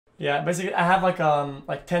Yeah, basically I have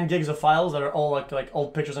like 10 gigs of files that are all like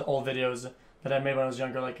old pictures and old videos that I made when I was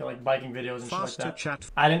younger, like biking videos and shit like that.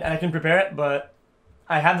 Chat. I can prepare it, but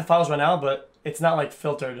I have the files right now, but it's not like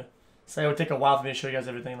filtered. So it would take a while for me to show you guys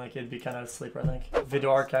everything. Like it'd be kind of sleeper, I think.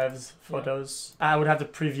 Video archives, photos. I would have to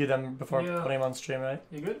preview them before putting them on stream, right?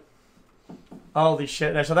 You good? Holy shit!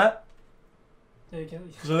 Did I show that? There you go.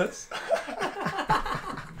 So this?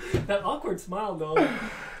 That awkward smile though.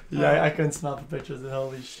 Yeah, I couldn't smell the pictures.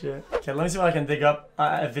 Holy shit. Okay, let me see what I can dig up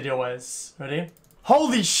video-wise. Ready?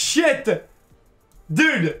 Holy shit!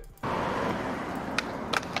 Dude!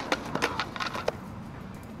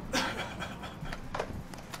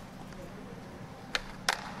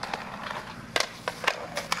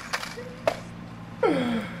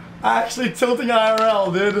 Actually tilting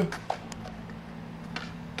IRL, dude.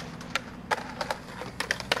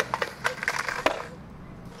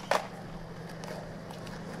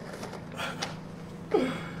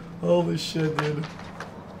 Holy shit, dude.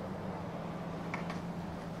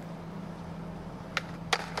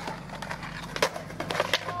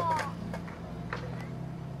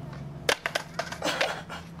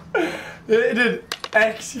 It did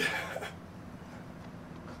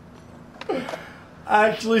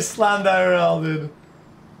actually slammed IRL, dude.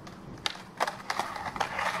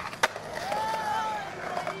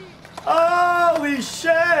 Holy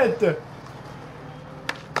shit!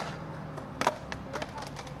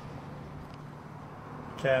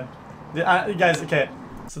 Okay. Guys, okay.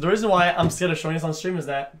 So the reason why I'm scared of showing this on stream is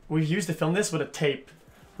that we used to film this with a tape,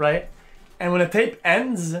 right? And when a tape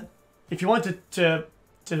ends, if you want to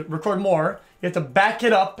record more, you have to back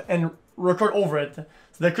it up and record over it. So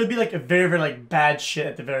there could be like a very like bad shit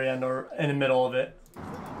at the very end or in the middle of it.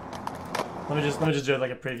 Let me just do it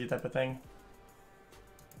like a preview type of thing.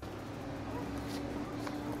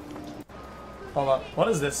 Hold on. What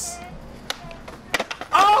is this?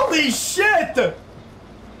 Holy shit!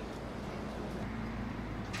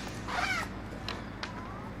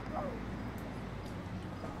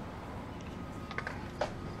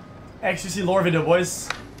 XQC lore video, boys.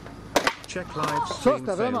 Check live stream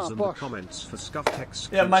fails in the comments for scuffed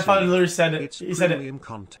XQC. Yeah, my father literally said it. He said it.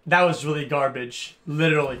 That was really garbage.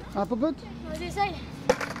 Literally. How the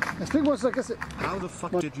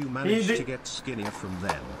fuck did you manage to get skinnier from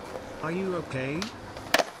them? Are you okay?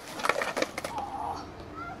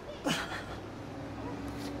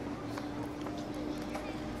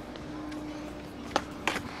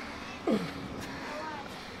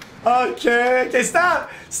 Okay,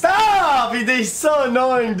 stop! Stop! He's so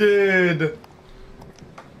annoying, dude.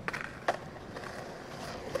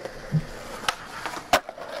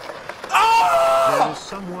 Oh! There is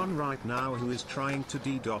someone right now who is trying to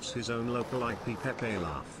DDoS his own local IP. Pepe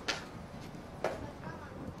laugh.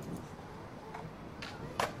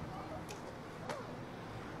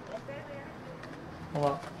 Hold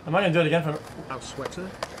on. Am I gonna do it again for Sweater?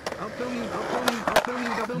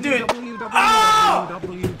 Dude! Ah!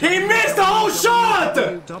 He missed the whole shot!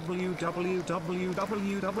 Dude,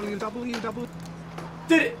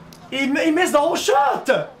 he missed the whole shot!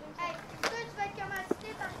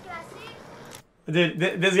 Dude,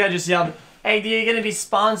 this guy just yelled, "Hey, are you gonna be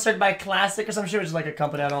sponsored by Classic or some shit?" Which is like a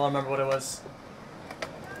company, I don't remember what it was.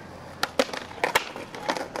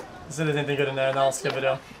 This isn't anything good in there, and I'll skip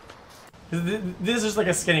video. This is just like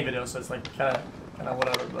a skinny video, so it's like kinda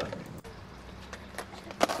whatever, but.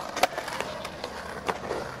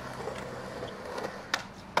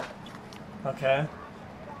 Okay.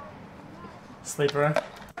 Sleeper.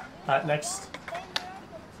 Alright, next.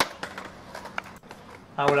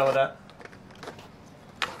 We're done with that.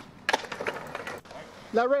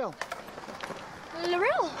 La rail. La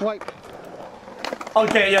rail. Right.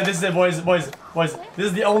 Okay, yeah, this is it, boys. This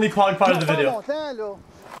is the only POG part of the video.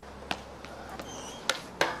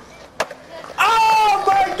 Oh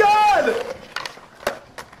my god!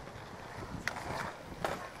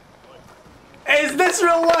 Is this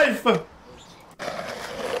real life?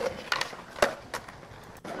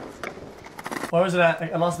 Where was it at?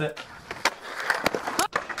 I lost it.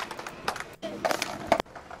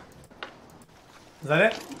 Is that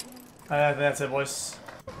it? I think that's it, boys.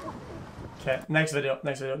 Okay, next video.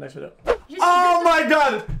 Oh my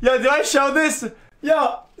god! Yo, did I show this?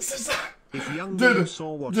 Yo, if young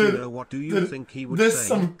saw what you know, what do you think he would say? This is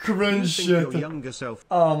some cringe shit. Your younger self.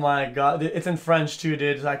 Oh my god, it's in French too,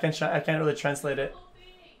 dude. So I can't really translate it.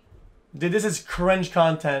 Dude, this is cringe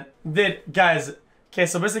content. Dude, guys. Okay,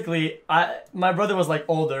 so basically, my brother was like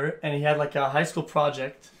older, and he had like a high school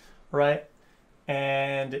project, right?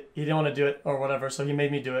 And he didn't want to do it or whatever, so he made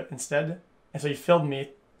me do it instead. And so he filmed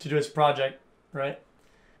me to do his project, right?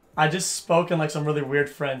 I just spoke in like some really weird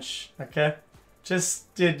French, okay?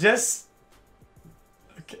 Dude, just...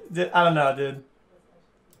 Okay, dude, I don't know, dude.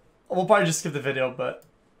 We'll probably just skip the video, but...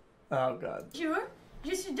 Oh, God. Bonjour,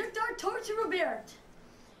 je suis Dr. Torture Robert.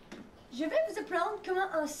 Je vais vous apprendre comment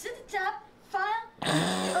en 6 étapes faire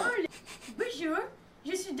un... Bonjour,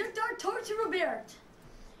 je suis Dr. Torture Robert.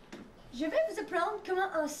 Je vais vous apprendre comment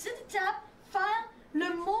en 6 étapes faire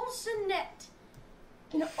le moissonnette.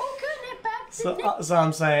 Il n'a aucun impact technique. So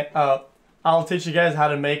I'm saying, I'll teach you guys how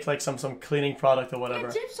to make like some cleaning product or whatever.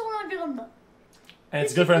 Tips sur l'environnement. And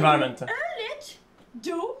it's good for environment. 1 litre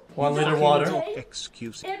d'eau 1 liter dans une water. bouteille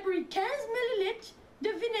XQC. et puis 15 millilitres de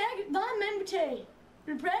vinaigre dans la même bouteille.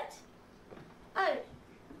 Vous êtes prête? Allez.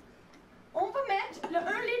 On va mettre le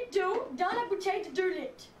 1 litre d'eau dans la bouteille de 2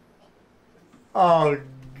 litres. Oh,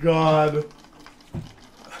 God.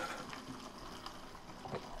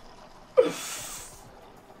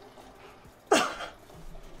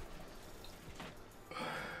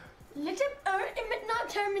 L'étape 1 est maintenant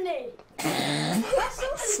terminée.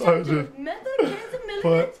 Passons à Sorry, l'étape 2. dude. Mettez 15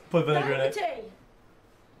 millilitres Put dans vinegar in la it. bouteille.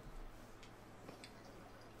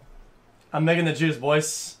 I'm making the juice,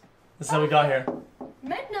 boys. This is how we got here.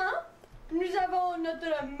 Maintenant, nous avons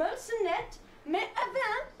notre moissonnette, mais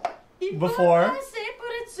avant, il faut Before. passer pour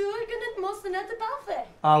être sûr que notre moissonnette est parfait.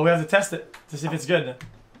 We have to test it to see if it's good.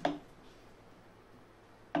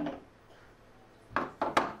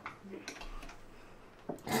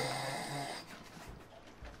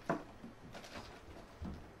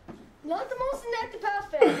 Notre moissonnette est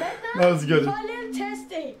parfait. Maintenant, That was good. il faut aller le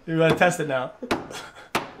tester. You gotta test it now.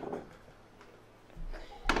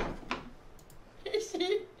 Ici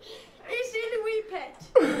le whippet.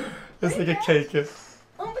 It's like a cake.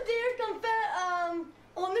 On peut dire qu'on fait,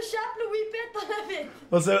 on échappe le whippet dans la vitre.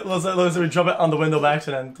 Let's say we drop it on the window by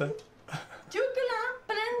accident. Chocolat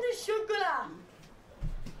plein de chocolat.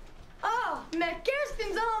 Ah, mais qu'est-ce que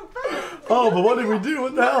nous allons faire? Oh, but what did we do?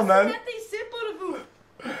 What the hell, man? Moissonnette ici pour vous.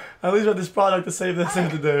 At least we have this product to save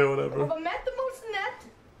the day or On whatever. va mettre le moissonnette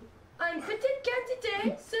à une petite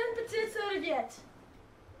quantité sur une petite serviette.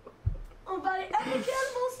 On va aller appliquer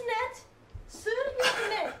le moissonnette sur la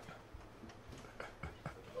fenêtre.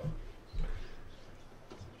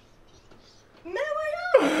 Mais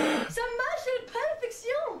voyons, ça marche à la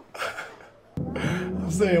perfection.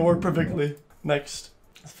 I'm saying it worked perfectly. Next.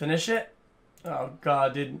 Let's finish it. Oh,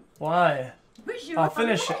 God, dude. Why? Bonjour, I'll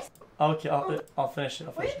finish it. Okay, I'll finish it. I'll finish it.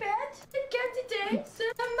 Whippet, petite quantité,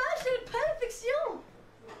 ça marche à la perfection.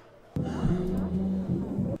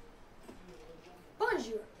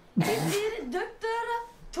 Bonjour, ici le docteur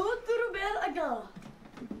Totoroubel Agan.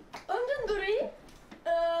 Aujourd'hui,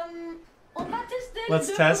 on va tester Let's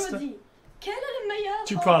les deux test. produits. Quel est le meilleur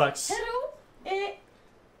 2 entre products. Hero et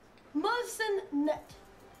moissonnette?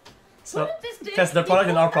 So, Pour le tester, test their product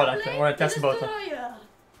il and faut our product. appeler We're gonna test le both. destroyer.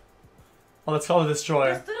 Oh, let's call it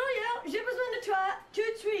Destroyer. Destroyer, j'ai besoin de toi tout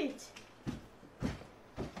de suite.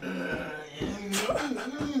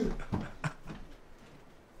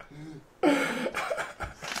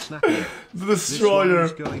 Snappy. The This Destroyer. one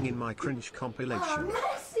is going in my cringe Ah, compilation.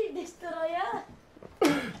 merci, Destroyer.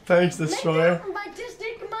 Thanks, Destroyer. Maintenant, on va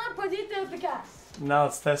tester comment un produit est efficace. Now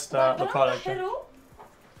let's test On va the prendre product. le Hero,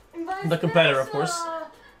 on va The competitor, of sur, course.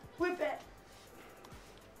 Whippet.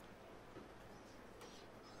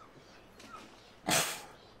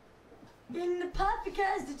 Il n'est pas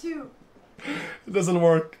efficace du tout. It doesn't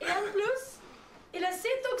work. Et en plus, il est assez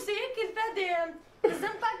toxique qu'il fait des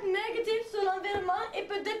impacts négatifs sur l'environnement et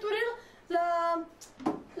peut détruire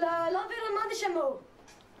l'environnement des chameaux.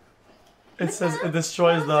 It says it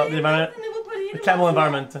destroys the environment, the camel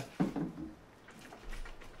environment.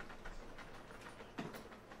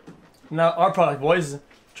 Now our product, boys.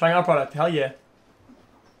 Trying our product. Hell yeah.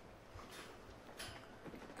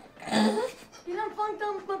 Il en faut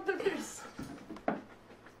un peu plus.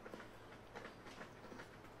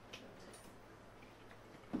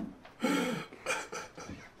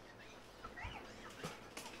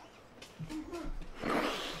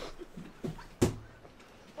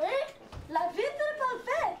 Oui, la vitre est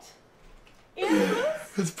parfaite. Et en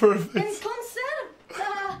plus, It's elle perfect. conserve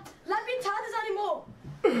l'habitat des animaux.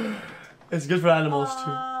 It's good for animals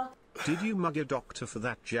too. Did you mug a doctor for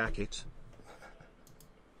that jacket?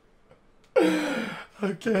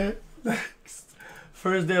 Okay, next.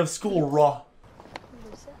 First day of school, raw.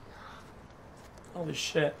 Holy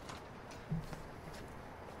shit.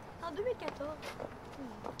 En 2014.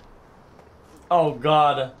 Oh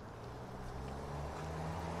god.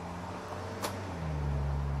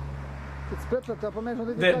 It's split la première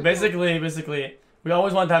journée d'école. Basically, we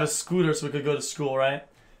always wanted to have a scooter so we could go to school, right?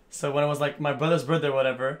 So when it was like my brother's birthday or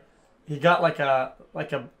whatever, he got like a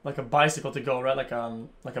bicycle to go, right? Like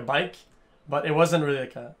a bike. but it wasn't really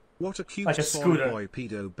What a cute like a scooter. boy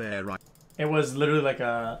pedo bear, right? it was literally like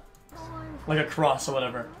a cross or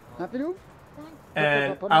whatever. Hein, Pilou?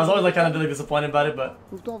 And I was always like kind of like disappointed about it, but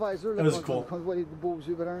Ouvre ton visor, là, it was quand- cool. Quand on voit les beaux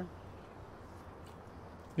yeux bruns.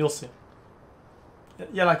 You'll see.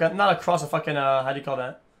 Yeah, like not a cross, a fucking how do you call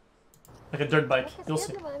that? Like a dirt bike. You'll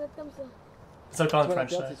see. It's so called Tu in vas la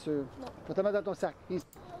French. perdre, Sorry. c'est sûr. Va te mettre dans ton sac.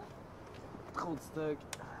 Trop de stock.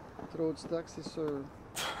 Trop de stock, c'est sûr.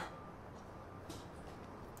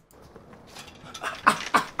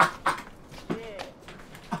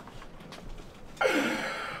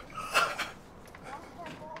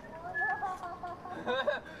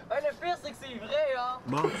 Le pire, c'est que c'est vrai, hein.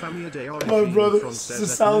 Mark Famia de My brother,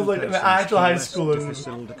 this sounds like an actual high schooler.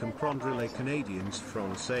 De comprendre les Canadiens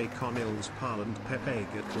français comme ils parlent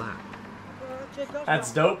Pepegat la.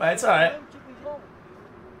 That's dope. It's alright.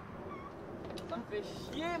 Ça me fait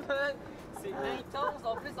chier, man. C'est intense,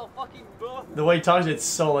 en plus, en fucking bas. The way he talks, it's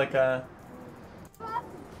so like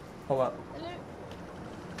hold up.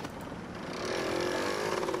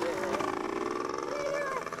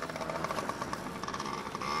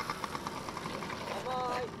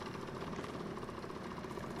 Bye.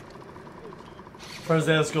 First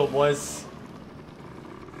day of school, boys.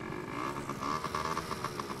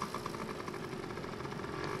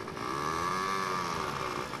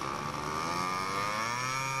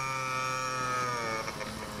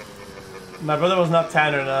 My brother was not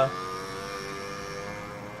Tanner now.